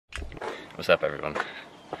What's up, everyone?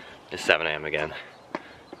 It's 7 AM again.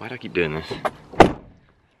 Why do I keep doing this?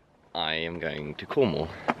 I am going to Cornwall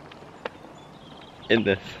in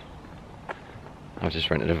this. I've just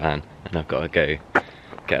rented a van and I've got to go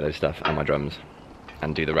get those stuff and my drums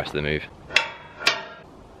and do the rest of the move.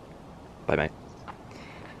 Bye, mate.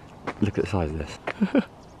 Look at the size of this.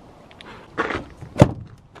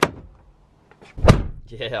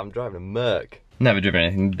 Yeah, I'm driving a Merc. Never driven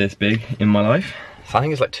anything this big in my life. So I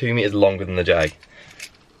think it's like 2 meters longer than the Jag.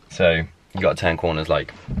 So you gotta turn corners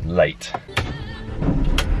like late.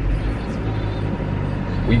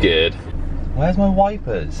 We good. Where's my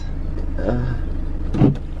wipers?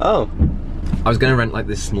 Oh. I was gonna rent like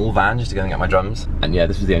this small van just to go and get my drums. And yeah,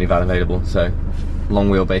 this was the only van available, so long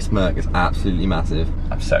wheelbase Merc is absolutely massive.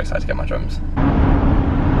 I'm so excited to get my drums.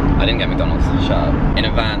 I didn't get McDonald's, shut up. In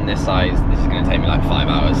a van this size, this is gonna take me like 5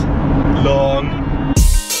 hours. Long.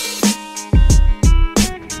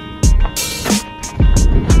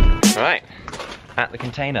 Right, at the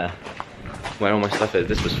container where all my stuff is.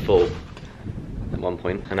 This was full at one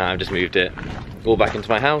point, and now I've just moved it all back into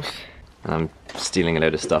my house, and I'm stealing a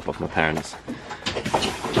load of stuff off my parents.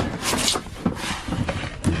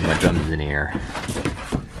 My drums in here.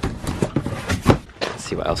 Let's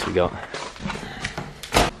see what else we got.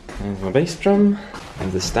 There's my bass drum,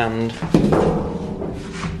 and the stand.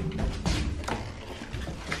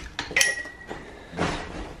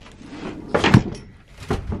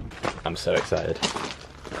 I'm so excited.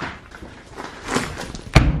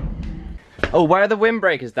 Oh, where are the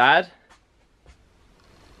windbreakers, Dad?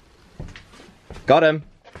 Got him.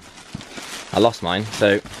 I lost mine,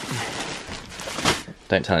 so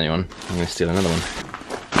don't tell anyone. I'm gonna steal another one.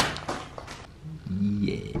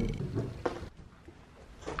 Yeah.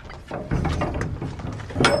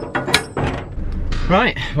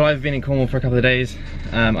 Right, well, I've been in Cornwall for a couple of days.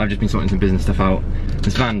 I've just been sorting some business stuff out.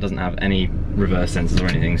 This van doesn't have any reverse sensors or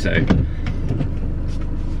anything, so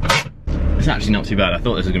it's actually not too bad. I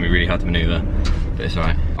thought this was gonna be really hard to maneuver, but it's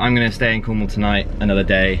alright. I'm gonna stay in Cornwall tonight, another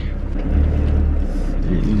day.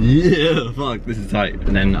 Yeah, fuck, this is tight.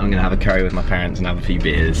 And then I'm gonna have a curry with my parents and have a few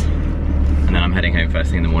beers. And then I'm heading home first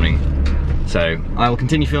thing in the morning. So I will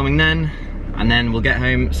continue filming then, and then we'll get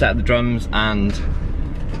home, set up the drums, and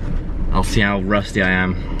I'll see how rusty I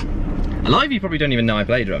am. A lot of you probably don't even know I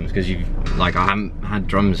play drums, because I haven't had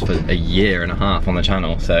drums for a year and a half on the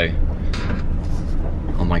channel, so.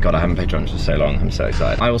 Oh my god, I haven't played drums for so long, I'm so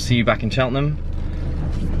excited. I will see you back in Cheltenham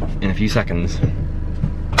in a few seconds.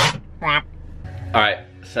 Alright,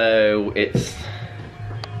 so it's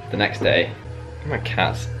the next day. My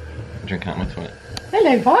cat's drinking out my toilet.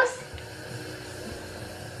 Hello, boss.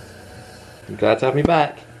 I'm glad to have me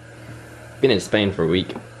back. Been in Spain for a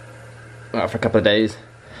week. Well, for a couple of days.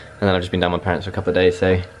 And then I've just been down with my parents for a couple of days,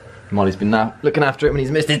 so Molly's been now looking after him and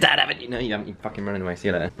he's missed his dad, haven't you? No, you haven't, you fucking running away, see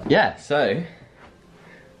you later. Yeah, so,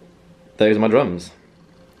 those are my drums.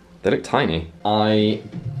 They look tiny. I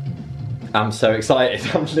am so excited,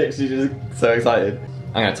 I'm literally just so excited.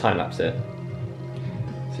 I'm gonna time lapse it,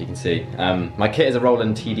 so you can see. My kit is a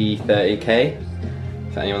Roland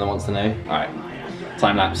TD30K, for anyone that wants to know. Alright,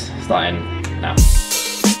 time lapse, starting now.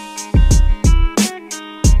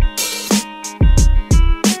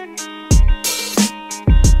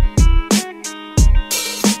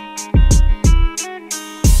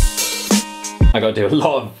 I gotta do a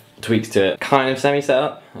lot of tweaks to it. Kind of semi-set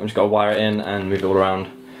up. I've just gotta wire it in and move it all around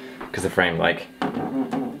because the frame's like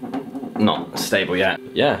not stable yet.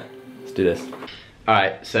 Yeah, let's do this.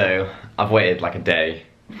 Alright, so I've waited like a day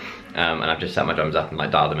and I've just set my drums up and like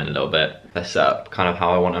dialed them in a little bit. They're set up kind of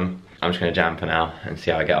how I want them. I'm just gonna jam for now and see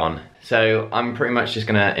how I get on. So I'm pretty much just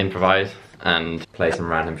gonna improvise and play some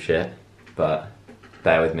random shit, but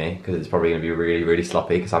bear with me because it's probably gonna be really, really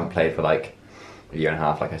sloppy because I haven't played for like a year and a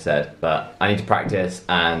half, like I said, but I need to practice,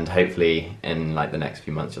 and hopefully in like the next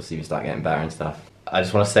few months you'll see me start getting better and stuff. I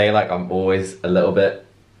just want to say, like, I'm always a little bit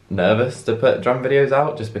nervous to put drum videos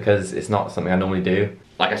out just because it's not something I normally do.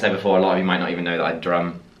 Like I said before, a lot of you might not even know that I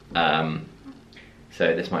drum,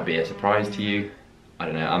 so this might be a surprise to you. I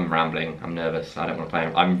don't know, I'm rambling, I'm nervous, I don't want to play.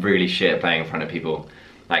 I'm really shit at playing in front of people.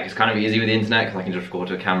 Like, it's kind of easy with the internet because I can just record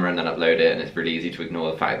to a camera and then upload it, and it's really easy to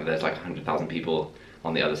ignore the fact that there's like 100,000 people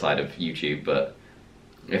on the other side of YouTube, but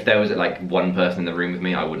if there was like one person in the room with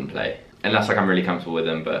me, I wouldn't play. Unless like I'm really comfortable with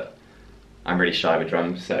them, but I'm really shy with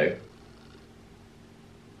drums, so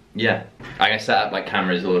yeah. I'm gonna set up like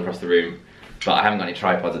cameras all across the room, but I haven't got any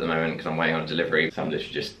tripods at the moment because I'm waiting on a delivery, so I'm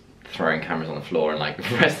literally just throwing cameras on the floor and like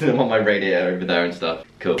resting them on my radiator over there and stuff.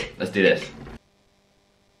 Cool, let's do this.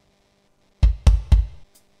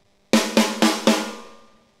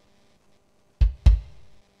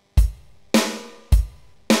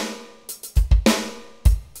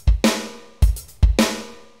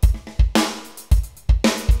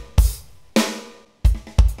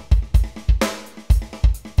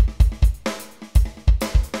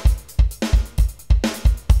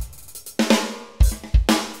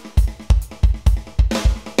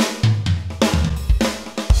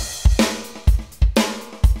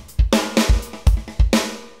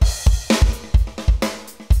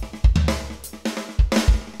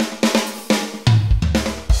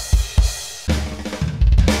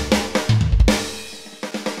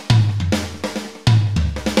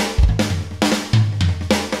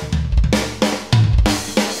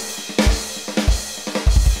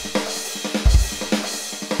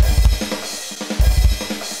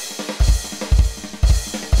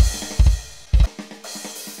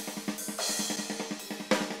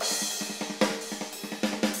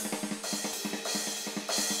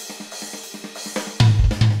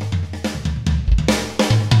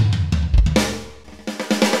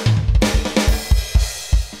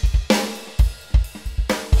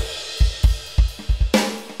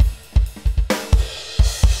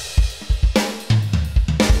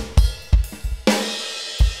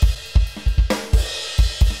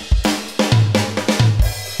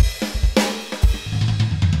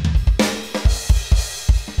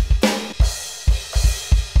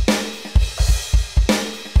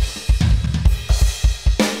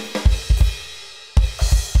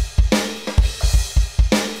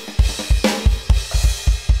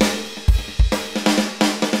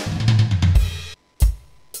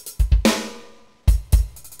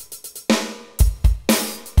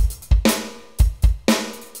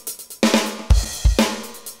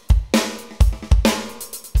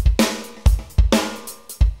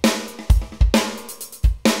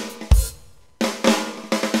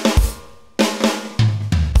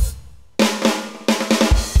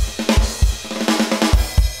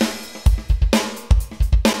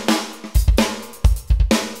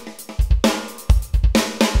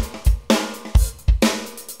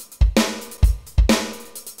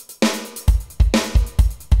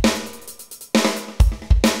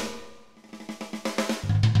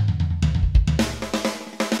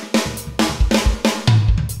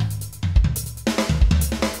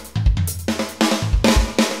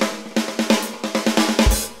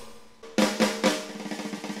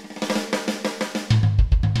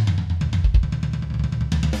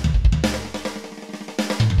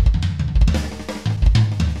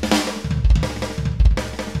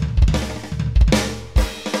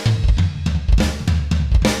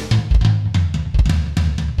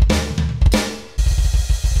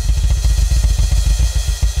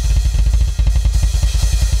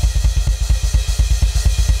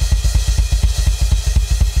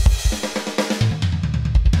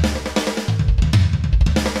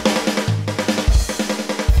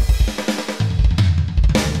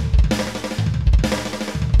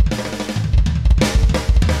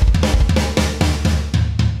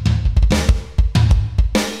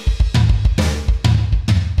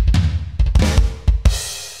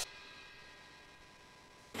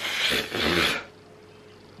 I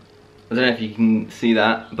don't know if you can see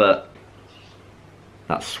that, but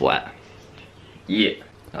that's sweat. Yeah,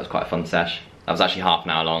 that was quite a fun sesh. That was actually half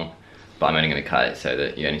an hour long, but I'm only going to cut it so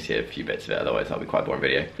that you only see a few bits of it, otherwise that'll be quite a boring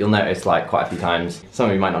video. You'll notice like quite a few times, some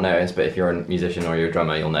of you might not notice, but if you're a musician or you're a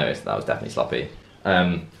drummer, you'll notice that was definitely sloppy.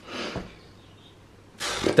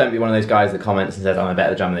 Don't be one of those guys that comments and says I'm a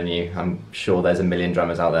better drummer than you. I'm sure there's a million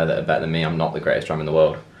drummers out there that are better than me. I'm not the greatest drummer in the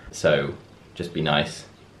world. So just be nice,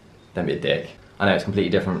 don't be a dick. I know it's completely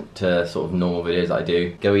different to sort of normal videos that I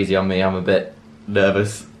do. Go easy on me, I'm a bit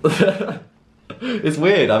nervous. It's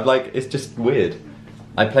weird, it's just weird.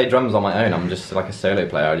 I play drums on my own, I'm just like a solo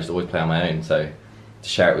player, I just always play on my own, so to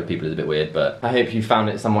share it with people is a bit weird, but I hope you found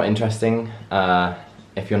it somewhat interesting.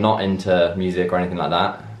 If you're not into music or anything like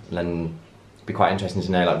that, then it'd be quite interesting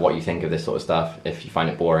to know like what you think of this sort of stuff. If you find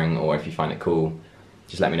it boring or if you find it cool,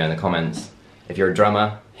 just let me know in the comments. If you're a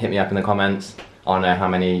drummer, hit me up in the comments. I don't know how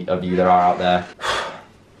many of you there are out there.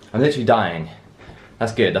 I'm literally dying.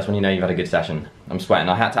 That's good, that's when you know you've had a good session. I'm sweating.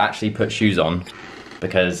 I had to actually put shoes on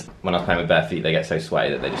because when I was playing with bare feet they get so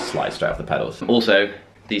sweaty that they just slide straight off the pedals. Also,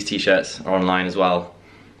 these t-shirts are online as well.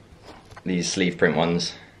 These sleeve print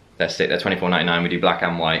ones. They're sick, they're $24.99, we do black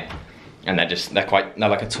and white. And they're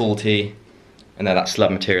like a tall tee. And they're that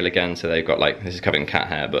slub material again, so they've got like, this is covered in cat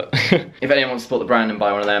hair, but if anyone wants to support the brand and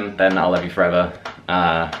buy one of them, then I'll love you forever.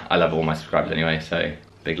 I love all my subscribers anyway, so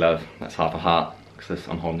big love. That's half a heart, because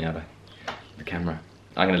I'm holding the camera.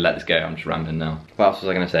 I'm gonna let this go, I'm just rambling now. What else was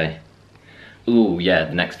I gonna say? Ooh, yeah,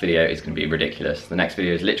 the next video is gonna be ridiculous. The next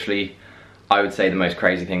video is literally, I would say, the most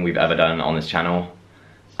crazy thing we've ever done on this channel.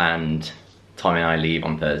 And Tommy and I leave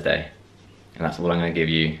on Thursday. And that's all I'm gonna give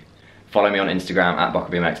you. Follow me on Instagram at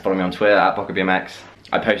BockerBMX, follow me on Twitter at BockerBMX.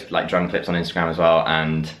 I post like drum clips on Instagram as well,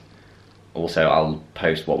 and also I'll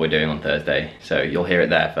post what we're doing on Thursday, so you'll hear it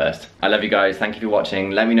there first. I love you guys, thank you for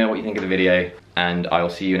watching, let me know what you think of the video, and I will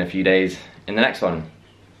see you in a few days in the next one.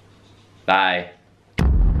 Bye.